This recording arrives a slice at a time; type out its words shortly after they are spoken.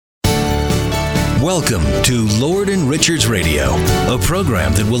Welcome to Lord and Richards Radio, a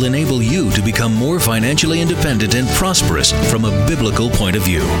program that will enable you to become more financially independent and prosperous from a biblical point of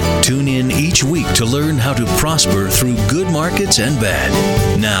view. Tune in each week to learn how to prosper through good markets and bad.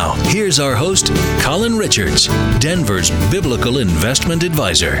 Now, here's our host, Colin Richards, Denver's biblical investment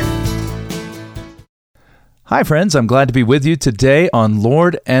advisor. Hi, friends. I'm glad to be with you today on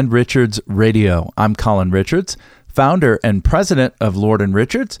Lord and Richards Radio. I'm Colin Richards, founder and president of Lord and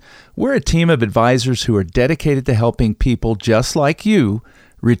Richards. We're a team of advisors who are dedicated to helping people just like you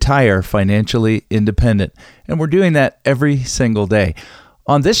retire financially independent. And we're doing that every single day.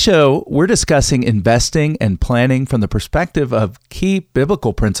 On this show, we're discussing investing and planning from the perspective of key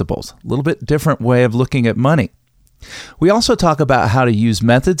biblical principles, a little bit different way of looking at money. We also talk about how to use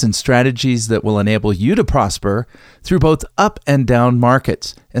methods and strategies that will enable you to prosper through both up and down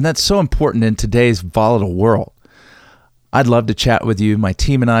markets. And that's so important in today's volatile world. I'd love to chat with you. My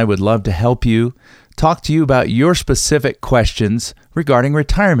team and I would love to help you, talk to you about your specific questions regarding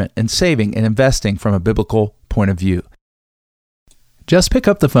retirement and saving and investing from a biblical point of view. Just pick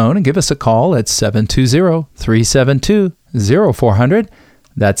up the phone and give us a call at 720-372-0400.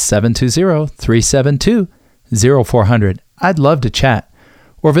 That's 720-372-0400. I'd love to chat.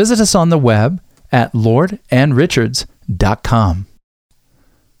 Or visit us on the web at lordandrichards.com.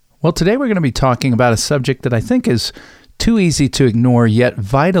 Well, today we're going to be talking about a subject that I think is too easy to ignore, yet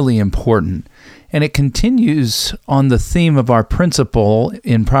vitally important. And it continues on the theme of our principle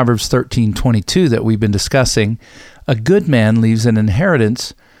in Proverbs 13:22 that we've been discussing. A good man leaves an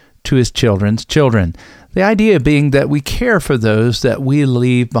inheritance to his children's children. The idea being that we care for those that we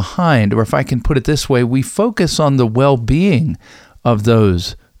leave behind, or if I can put it this way, we focus on the well-being of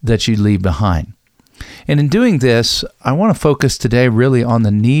those that you leave behind. And in doing this, I want to focus today really on the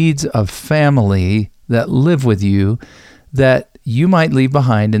needs of family that live with you that you might leave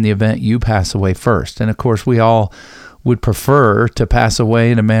behind in the event you pass away first. And of course, we all would prefer to pass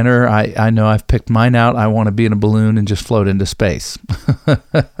away in a manner, I know I've picked mine out, I want to be in a balloon and just float into space.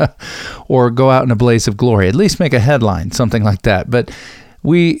 Or go out in a blaze of glory, at least make a headline, something like that. But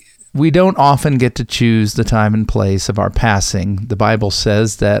we don't often get to choose the time and place of our passing. The Bible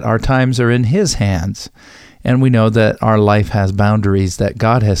says that our times are in His hands, and we know that our life has boundaries that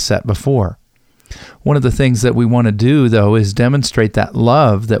God has set before. One of the things that we want to do, though, is demonstrate that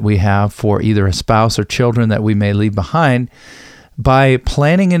love that we have for either a spouse or children that we may leave behind by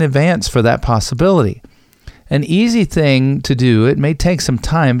planning in advance for that possibility. An easy thing to do, it may take some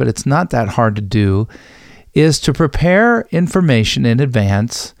time, but it's not that hard to do, is to prepare information in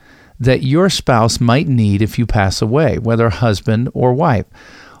advance that your spouse might need if you pass away, whether husband or wife.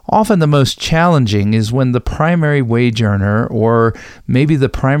 Often the most challenging is when the primary wage earner or maybe the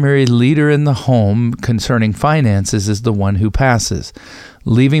primary leader in the home concerning finances is the one who passes,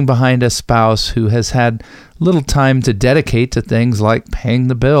 leaving behind a spouse who has had little time to dedicate to things like paying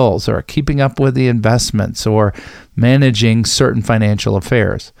the bills or keeping up with the investments or managing certain financial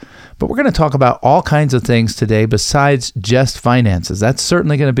affairs. But we're going to talk about all kinds of things today besides just finances. That's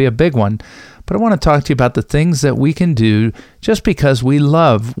certainly going to be a big one. But I want to talk to you about the things that we can do just because we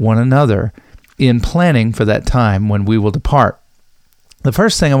love one another in planning for that time when we will depart. The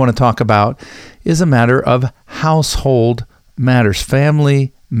first thing I want to talk about is a matter of household matters,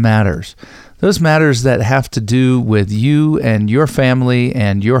 family matters. Those matters that have to do with you and your family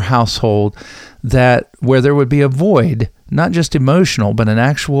and your household, that where there would be a void, not just emotional, but an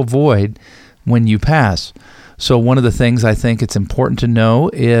actual void when you pass. So one of the things I think it's important to know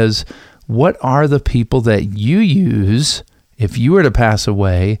is, what are the people that you use, if you were to pass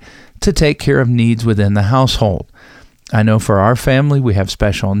away, to take care of needs within the household? I know for our family, we have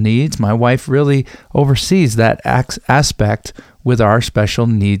special needs. My wife really oversees that aspect with our special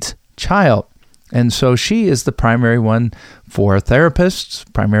needs child. And so she is the primary one for therapists,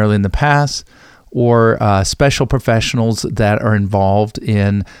 primarily in the past, or special professionals that are involved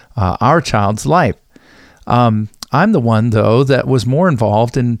in our child's life. I'm the one, though, that was more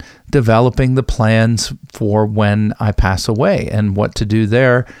involved in developing the plans for when I pass away and what to do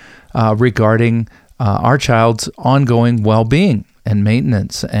there regarding our child's ongoing well-being and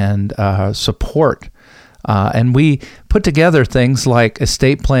maintenance and support. And we put together things like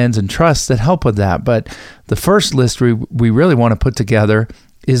estate plans and trusts that help with that. But the first list we really want to put together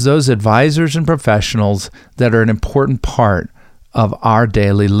is those advisors and professionals that are an important part of our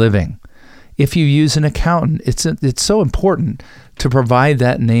daily living. If you use an accountant, it's so important to provide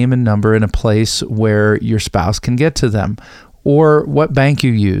that name and number in a place where your spouse can get to them, or what bank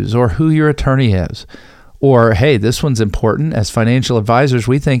you use, or who your attorney is, Or, hey, this one's important. As financial advisors,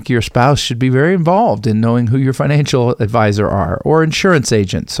 we think your spouse should be very involved in knowing who your financial advisor are, or insurance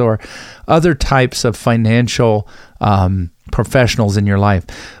agents, or other types of financial professionals in your life.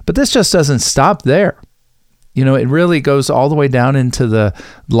 But this just doesn't stop there. You know, it really goes all the way down into the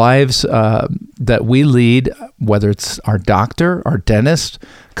lives that we lead, whether it's our doctor, our dentist,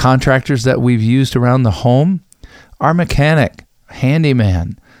 contractors that we've used around the home, our mechanic,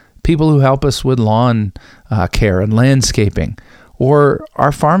 handyman, people who help us with lawn care and landscaping, or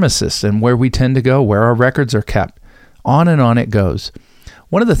our pharmacists and where we tend to go, where our records are kept. On and on it goes.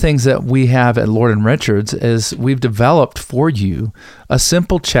 One of the things that we have at Lord & Richards is we've developed for you a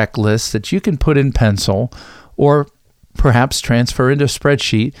simple checklist that you can put in pencil or perhaps transfer into a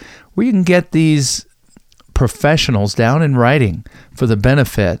spreadsheet where you can get these professionals down in writing for the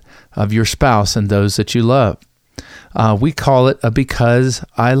benefit of your spouse and those that you love. We call it a Because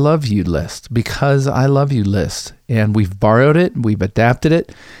I Love You list. Because I Love You list. And we've borrowed it, we've adapted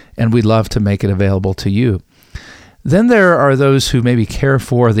it, and we'd love to make it available to you. Then there are those who maybe care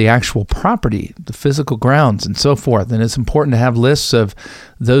for the actual property, the physical grounds, and so forth. And it's important to have lists of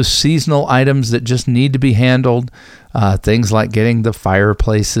those seasonal items that just need to be handled. Things like getting the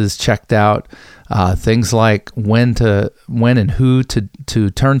fireplaces checked out. Things like when and who to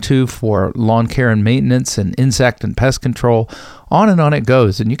turn to for lawn care and maintenance and insect and pest control. On and on it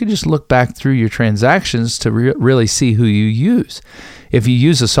goes. And you can just look back through your transactions to really see who you use. If you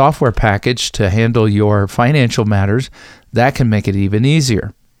use a software package to handle your financial matters, that can make it even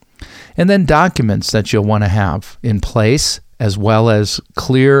easier. And then documents that you'll want to have in place, as well as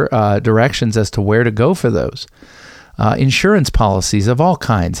clear directions as to where to go for those. Insurance policies of all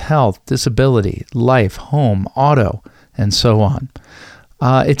kinds, health, disability, life, home, auto, and so on.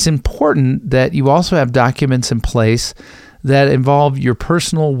 It's important that you also have documents in place that involve your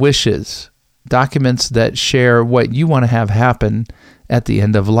personal wishes, documents that share what you want to have happen at the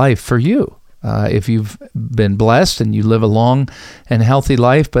end of life for you. If you've been blessed and you live a long and healthy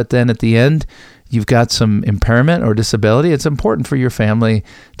life, but then at the end you've got some impairment or disability, it's important for your family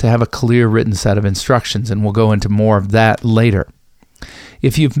to have a clear written set of instructions, and we'll go into more of that later.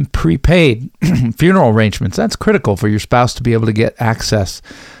 If you've prepaid funeral arrangements, that's critical for your spouse to be able to get access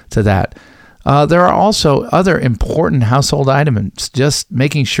to that. There are also other important household items, just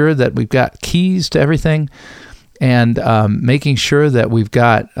making sure that we've got keys to everything, and making sure that we've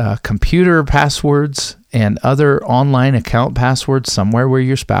got computer passwords and other online account passwords somewhere where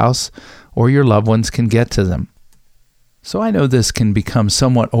your spouse or your loved ones can get to them. So I know this can become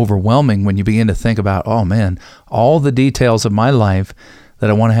somewhat overwhelming when you begin to think about, oh man, all the details of my life that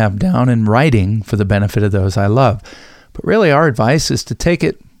I want to have down in writing for the benefit of those I love. But really our advice is to take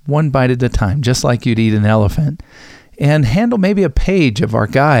it one bite at a time, just like you'd eat an elephant, and handle maybe a page of our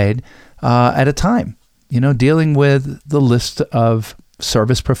guide at a time. You know, dealing with the list of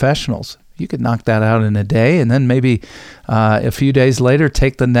service professionals. You could knock that out in a day, and then maybe a few days later,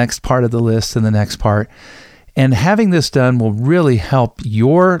 take the next part of the list and the next part. And having this done will really help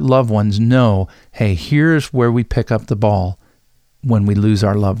your loved ones know, hey, here's where we pick up the ball when we lose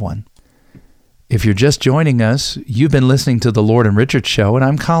our loved one. If you're just joining us, you've been listening to the Lord & Richards Show, and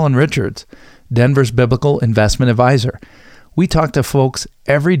I'm Colin Richards, Denver's Biblical Investment Advisor. We talk to folks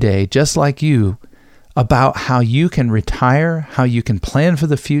every day, just like you, about how you can retire, how you can plan for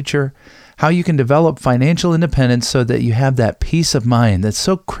the future, how you can develop financial independence so that you have that peace of mind that's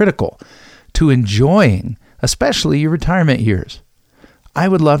so critical to enjoying, especially your retirement years. I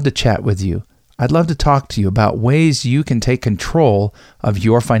would love to chat with you. I'd love to talk to you about ways you can take control of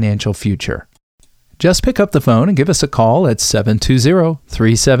your financial future. Just pick up the phone and give us a call at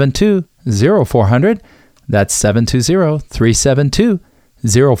 720-372-0400. That's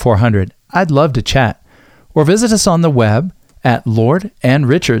 720-372-0400. I'd love to chat. Or visit us on the web at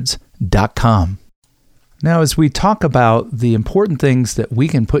lordandrichards.com. Now, as we talk about the important things that we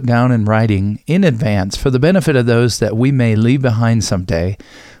can put down in writing in advance for the benefit of those that we may leave behind someday,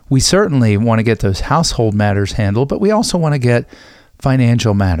 we certainly want to get those household matters handled, but we also want to get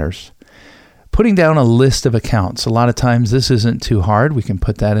financial matters. Putting down a list of accounts. A lot of times this isn't too hard. We can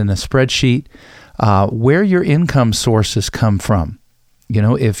put that in a spreadsheet. Where your income sources come from. You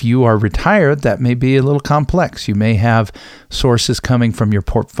know, if you are retired, that may be a little complex. You may have sources coming from your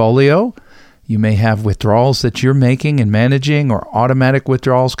portfolio. You may have withdrawals that you're making and managing, or automatic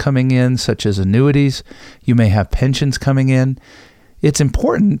withdrawals coming in, such as annuities. You may have pensions coming in. It's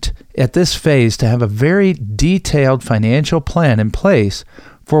important at this phase to have a very detailed financial plan in place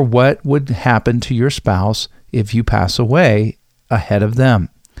for what would happen to your spouse if you pass away ahead of them.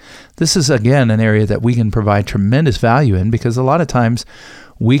 This is, again, an area that we can provide tremendous value in, because a lot of times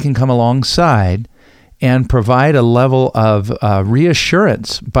we can come alongside and provide a level of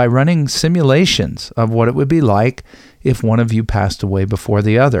reassurance by running simulations of what it would be like if one of you passed away before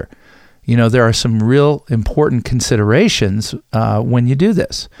the other. There are some real important considerations when you do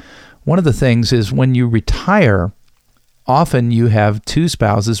this. One of the things is when you retire, often you have two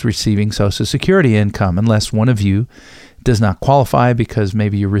spouses receiving Social Security income, unless one of you does not qualify because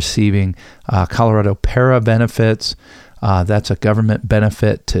maybe you're receiving Colorado Para benefits. That's a government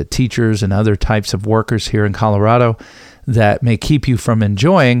benefit to teachers and other types of workers here in Colorado that may keep you from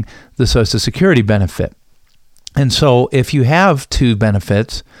enjoying the Social Security benefit. And so if you have two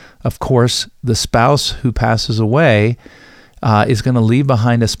benefits, of course, the spouse who passes away is going to leave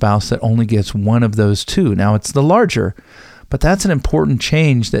behind a spouse that only gets one of those two. Now, it's the larger, but that's an important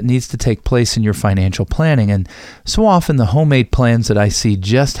change that needs to take place in your financial planning. And so often the homemade plans that I see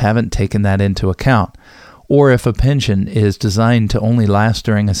just haven't taken that into account. Or if a pension is designed to only last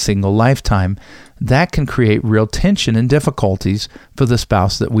during a single lifetime, that can create real tension and difficulties for the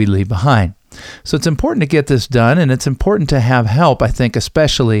spouse that we leave behind. So it's important to get this done, and it's important to have help, I think,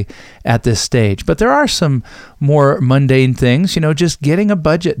 especially at this stage. But there are some more mundane things, just getting a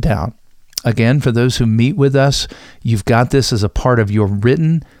budget down. Again, for those who meet with us, you've got this as a part of your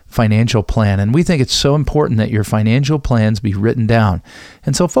written financial plan. And we think it's so important that your financial plans be written down.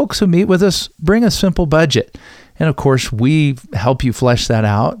 And so folks who meet with us, bring a simple budget. And of course, we help you flesh that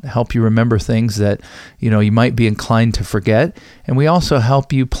out, help you remember things that, you might be inclined to forget. And we also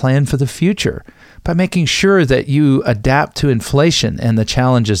help you plan for the future by making sure that you adapt to inflation and the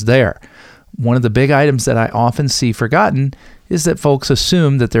challenges there. One of the big items that I often see forgotten is that folks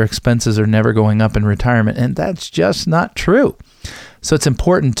assume that their expenses are never going up in retirement, and that's just not true. So it's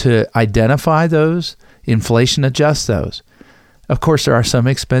important to identify those, inflation adjust those. Of course, there are some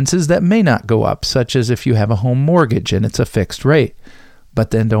expenses that may not go up, such as if you have a home mortgage and it's a fixed rate.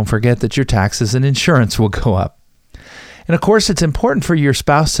 But then don't forget that your taxes and insurance will go up. And of course, it's important for your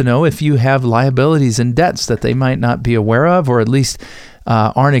spouse to know if you have liabilities and debts that they might not be aware of, or at least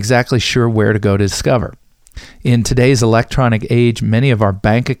aren't exactly sure where to go to discover. In today's electronic age, many of our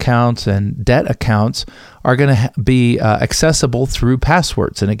bank accounts and debt accounts are going to be accessible through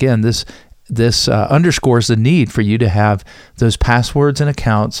passwords. And again, this underscores the need for you to have those passwords and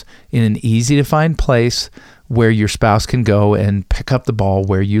accounts in an easy-to-find place where your spouse can go and pick up the ball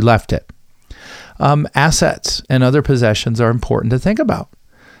where you left it. Assets and other possessions are important to think about.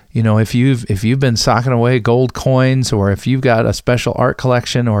 If you've been socking away gold coins, or if you've got a special art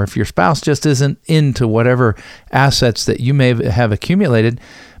collection, or if your spouse just isn't into whatever assets that you may have accumulated,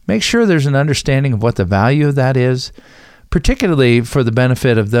 make sure there's an understanding of what the value of that is, particularly for the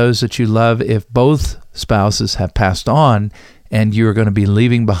benefit of those that you love if both spouses have passed on and you're going to be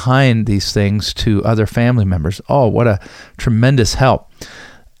leaving behind these things to other family members. Oh, what a tremendous help.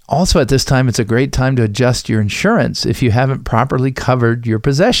 Also, at this time, it's a great time to adjust your insurance if you haven't properly covered your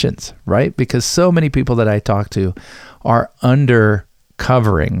possessions, right? Because so many people that I talk to are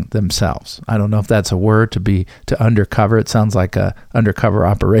undercovering themselves. I don't know if that's a word to undercover. It sounds like a undercover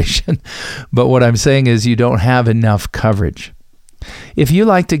operation. But what I'm saying is you don't have enough coverage. If you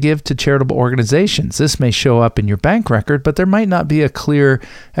like to give to charitable organizations, this may show up in your bank record, but there might not be a clear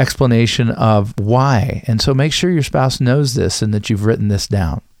explanation of why. And so make sure your spouse knows this and that you've written this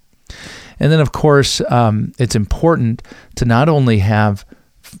down. And then, of course, it's important to not only have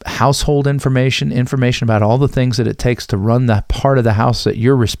household information about all the things that it takes to run that part of the house that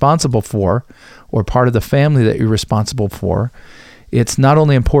you're responsible for, or part of the family that you're responsible for. It's not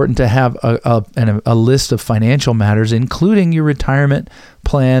only important to have a list of financial matters, including your retirement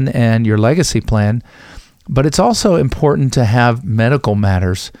plan and your legacy plan, but it's also important to have medical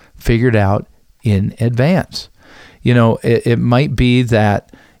matters figured out in advance. It might be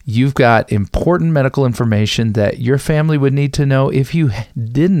that you've got important medical information that your family would need to know if you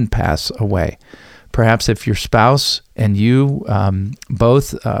didn't pass away. Perhaps if your spouse and you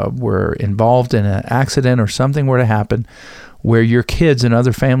both were involved in an accident or something were to happen where your kids and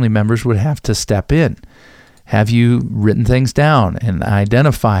other family members would have to step in. Have you written things down and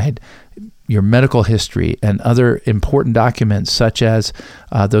identified your medical history and other important documents such as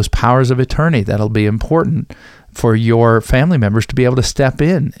those powers of attorney? That'll be important for your family members to be able to step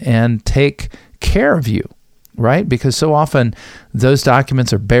in and take care of you, right? Because so often those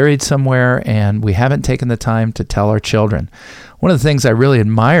documents are buried somewhere and we haven't taken the time to tell our children. One of the things I really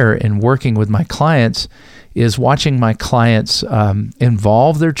admire in working with my clients is watching my clients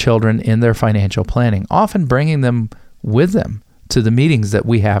involve their children in their financial planning, often bringing them with them to the meetings that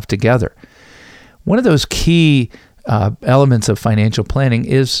we have together. One of those key elements of financial planning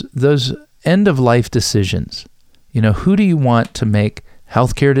is those end-of-life decisions. Who do you want to make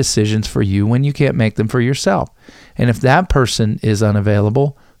healthcare decisions for you when you can't make them for yourself. And if that person is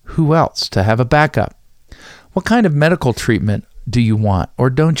unavailable, who else to have a backup? What kind of medical treatment do you want or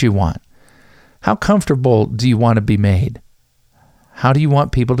don't you want? How comfortable do you want to be made? How do you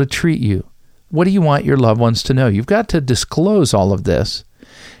want people to treat you? What do you want your loved ones to know? You've got to disclose all of this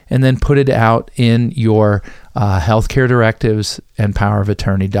and then put it out in your healthcare directives and power of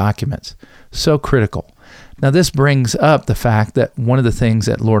attorney documents. So critical. Now, this brings up the fact that one of the things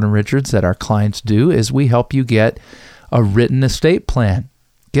at Lord & Richards that our clients do is we help you get a written estate plan.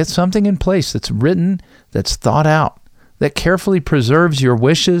 Get something in place that's written, that's thought out, that carefully preserves your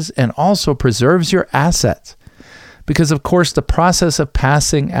wishes and also preserves your assets. Because, of course, the process of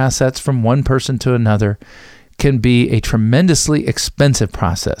passing assets from one person to another can be a tremendously expensive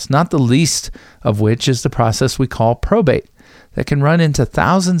process, not the least of which is the process we call probate, that can run into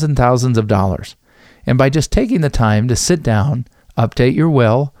thousands and thousands of dollars. And by just taking the time to sit down, update your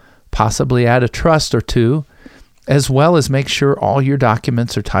will, possibly add a trust or two, as well as make sure all your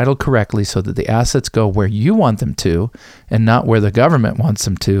documents are titled correctly so that the assets go where you want them to and not where the government wants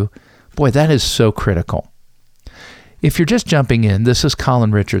them to, boy, that is so critical. If you're just jumping in, this is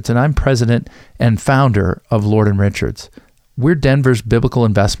Colin Richards, and I'm president and founder of Lord & Richards. We're Denver's biblical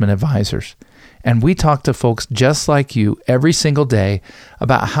investment advisors, and we talk to folks just like you every single day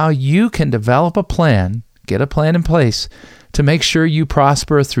about how you can develop a plan, get a plan in place to make sure you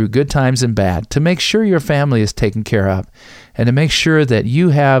prosper through good times and bad, to make sure your family is taken care of, and to make sure that you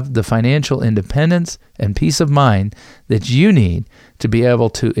have the financial independence and peace of mind that you need to be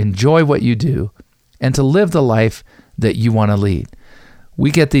able to enjoy what you do and to live the life that you want to lead. We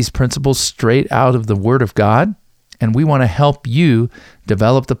get these principles straight out of the Word of God, and we want to help you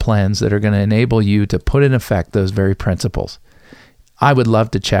develop the plans that are going to enable you to put in effect those very principles. I would love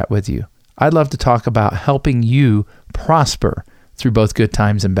to chat with you. I'd love to talk about helping you prosper through both good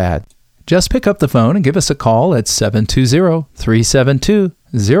times and bad. Just pick up the phone and give us a call at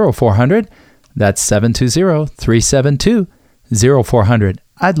 720-372-0400. That's 720-372-0400.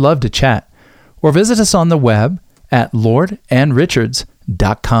 I'd love to chat. Or visit us on the web at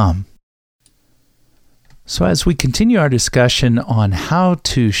lordandrichards.com. So as we continue our discussion on how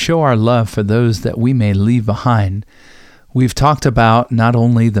to show our love for those that we may leave behind, we've talked about not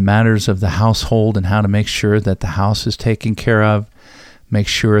only the matters of the household and how to make sure that the house is taken care of, make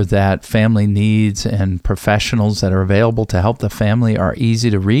sure that family needs and professionals that are available to help the family are easy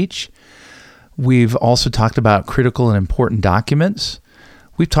to reach. We've also talked about critical and important documents.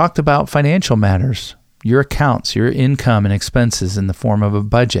 We've talked about financial matters, your accounts, your income and expenses in the form of a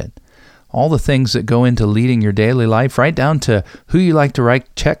budget, all the things that go into leading your daily life, right down to who you like to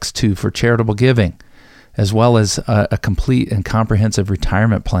write checks to for charitable giving, as well as a complete and comprehensive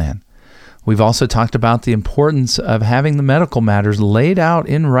retirement plan. We've also talked about the importance of having the medical matters laid out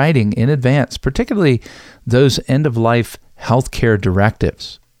in writing in advance, particularly those end-of-life healthcare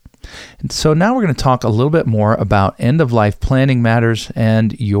directives. And so now we're going to talk a little bit more about end-of-life planning matters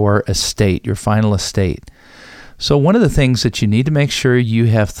and your estate, your final estate. So one of the things that you need to make sure you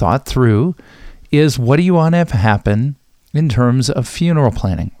have thought through is, what do you want to have happen in terms of funeral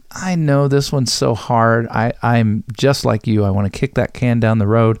planning? I know this one's so hard. I'm just like you. I want to kick that can down the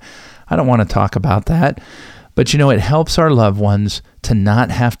road. I don't want to talk about that. But it helps our loved ones to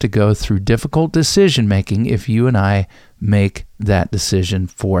not have to go through difficult decision making if you and I make that decision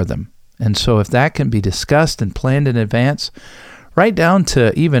for them. And so if that can be discussed and planned in advance, right down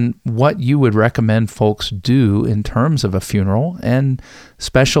to even what you would recommend folks do in terms of a funeral and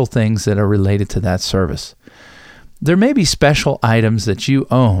special things that are related to that service. There may be special items that you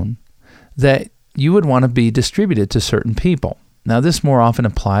own that you would want to be distributed to certain people. Now, this more often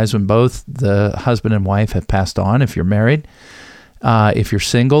applies when both the husband and wife have passed on, if you're married. If you're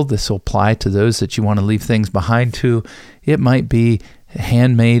single, this will apply to those that you want to leave things behind to. It might be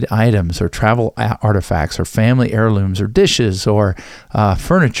handmade items or travel artifacts or family heirlooms or dishes or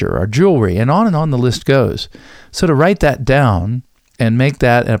furniture or jewelry, and on the list goes. So to write that down and make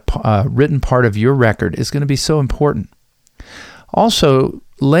that a written part of your record is going to be so important. Also,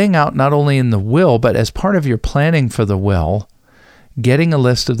 laying out not only in the will, but as part of your planning for the will, getting a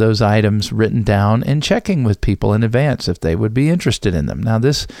list of those items written down and checking with people in advance if they would be interested in them. Now,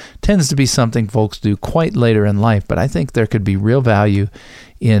 this tends to be something folks do quite later in life, but I think there could be real value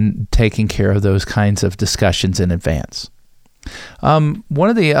in taking care of those kinds of discussions in advance. One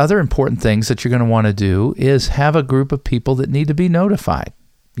of the other important things that you're going to want to do is have a group of people that need to be notified.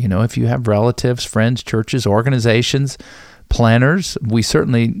 If you have relatives, friends, churches, organizations, planners, we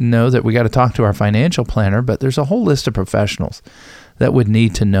certainly know that we got to talk to our financial planner, but there's a whole list of professionals that would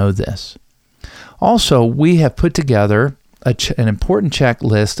need to know this. Also, we have put together an important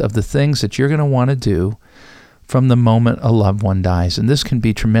checklist of the things that you're going to want to do from the moment a loved one dies. And this can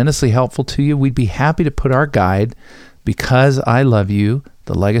be tremendously helpful to you. We'd be happy to put our guide, Because I Love You,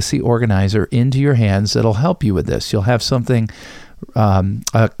 the Legacy Organizer, into your hands that'll help you with this. You'll have something,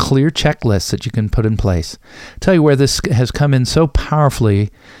 a clear checklist that you can put in place. I'll tell you where this has come in so powerfully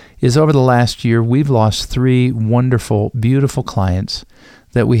is over the last year, we've lost 3 wonderful, beautiful clients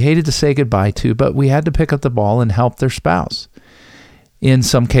that we hated to say goodbye to, but we had to pick up the ball and help their spouse. In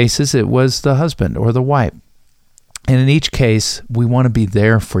some cases, it was the husband or the wife. And in each case, we want to be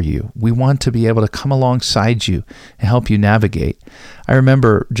there for you. We want to be able to come alongside you and help you navigate. I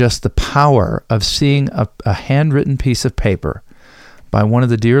remember just the power of seeing a handwritten piece of paper by one of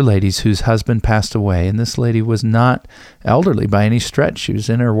the dear ladies whose husband passed away. And this lady was not elderly by any stretch. She was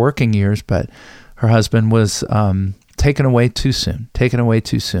in her working years, but her husband was taken away too soon.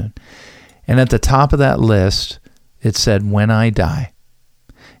 And at the top of that list, it said, "When I die."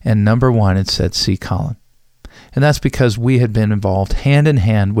 And number 1, it said, "See Colin." And that's because we had been involved hand in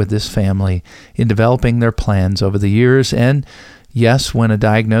hand with this family in developing their plans over the years. And yes, when a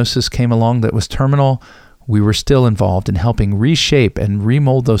diagnosis came along that was terminal, we were still involved in helping reshape and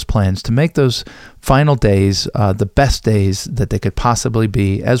remold those plans to make those final days the best days that they could possibly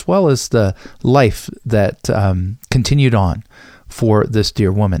be, as well as the life that continued on for this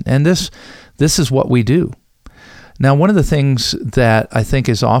dear woman. And this is what we do. Now, one of the things that I think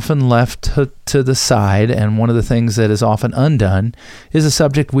is often left to the side, and one of the things that is often undone, is a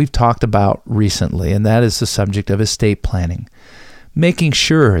subject we've talked about recently, and that is the subject of estate planning. Making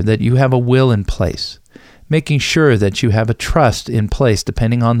sure that you have a will in place, making sure that you have a trust in place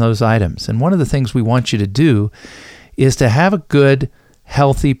depending on those items. And one of the things we want you to do is to have a good,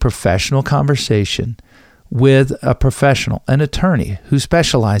 healthy, professional conversation with a professional, an attorney who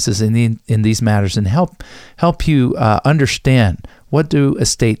specializes in these matters, and help you understand, what do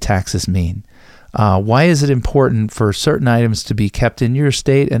estate taxes mean? Why is it important for certain items to be kept in your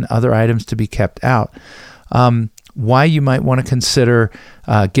estate and other items to be kept out? Why you might want to consider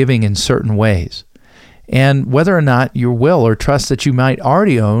giving in certain ways, and whether or not your will or trust that you might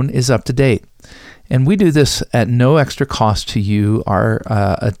already own is up to date. And we do this at no extra cost to you. Our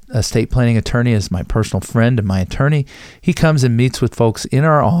estate planning attorney is my personal friend and my attorney. He comes and meets with folks in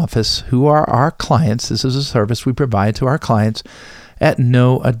our office who are our clients. This is a service we provide to our clients at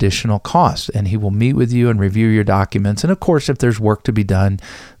no additional cost. And he will meet with you and review your documents. And of course, if there's work to be done,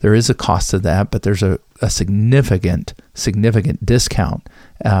 there is a cost to that, but there's a significant discount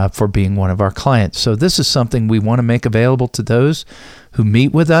for being one of our clients. So this is something we want to make available to those who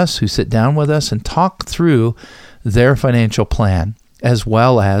meet with us, who sit down with us and talk through their financial plan as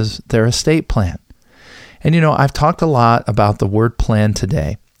well as their estate plan. And I've talked a lot about the word plan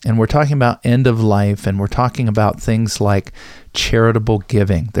today, and we're talking about end of life, and we're talking about things like charitable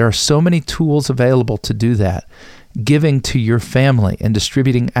giving. There are so many tools available to do that. Giving to your family and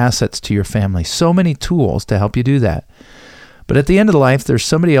distributing assets to your family. So many tools to help you do that. But at the end of life, there's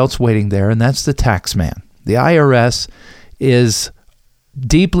somebody else waiting there, and that's the tax man. The IRS is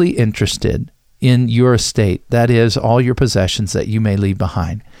deeply interested in your estate, that is, all your possessions that you may leave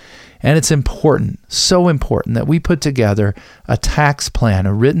behind. And it's important, so important, that we put together a tax plan,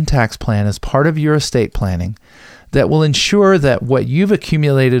 a written tax plan as part of your estate planning that will ensure that what you've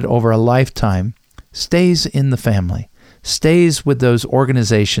accumulated over a lifetime stays in the family, stays with those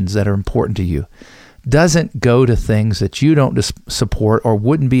organizations that are important to you, doesn't go to things that you don't support or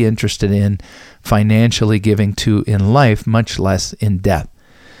wouldn't be interested in financially giving to in life, much less in death.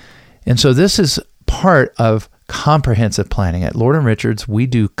 And so this is part of comprehensive planning. At Lord & Richards, we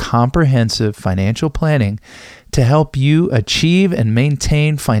do comprehensive financial planning to help you achieve and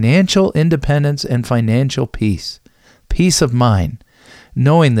maintain financial independence and financial peace of mind,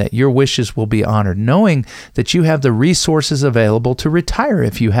 knowing that your wishes will be honored, knowing that you have the resources available to retire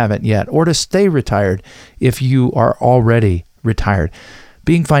if you haven't yet, or to stay retired if you are already retired.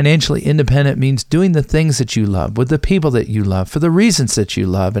 Being financially independent means doing the things that you love, with the people that you love, for the reasons that you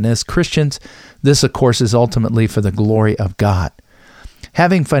love. And as Christians, this, of course, is ultimately for the glory of God.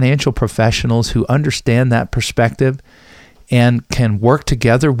 Having financial professionals who understand that perspective and can work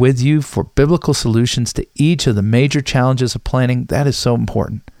together with you for biblical solutions to each of the major challenges of planning, that is so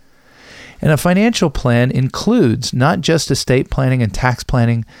important. And a financial plan includes not just estate planning and tax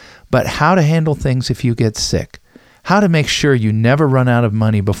planning, but how to handle things if you get sick, how to make sure you never run out of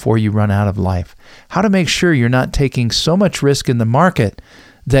money before you run out of life, how to make sure you're not taking so much risk in the market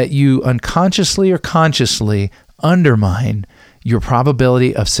that you unconsciously or consciously undermine your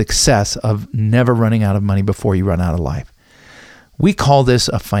probability of success of never running out of money before you run out of life. We call this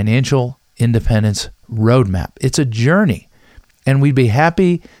a financial independence roadmap. It's a journey. And we'd be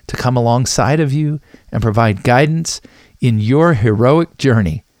happy to come alongside of you and provide guidance in your heroic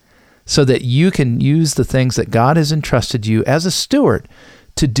journey so that you can use the things that God has entrusted you as a steward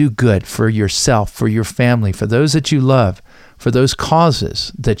to do good for yourself, for your family, for those that you love, for those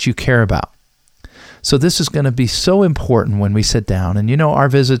causes that you care about. So this is going to be so important when we sit down. And our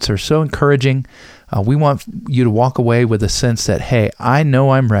visits are so encouraging. We want you to walk away with a sense that, hey, I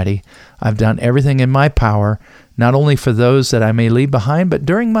know I'm ready. I've done everything in my power, not only for those that I may leave behind, but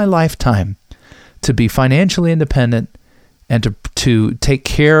during my lifetime, to be financially independent and to take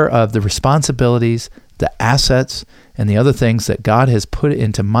care of the responsibilities, the assets, and the other things that God has put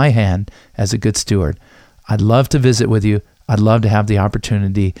into my hand as a good steward. I'd love to visit with you. I'd love to have the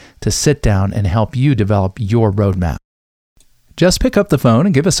opportunity to sit down and help you develop your roadmap. Just pick up the phone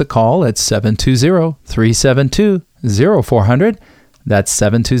and give us a call at 720-372-0400. That's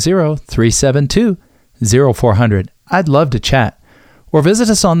 720-372-0400. I'd love to chat. Or visit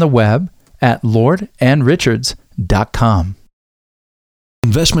us on the web at lordandrichards.com.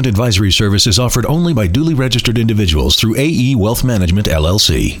 Investment advisory services offered only by duly registered individuals through AE Wealth Management,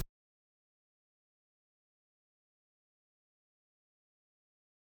 LLC.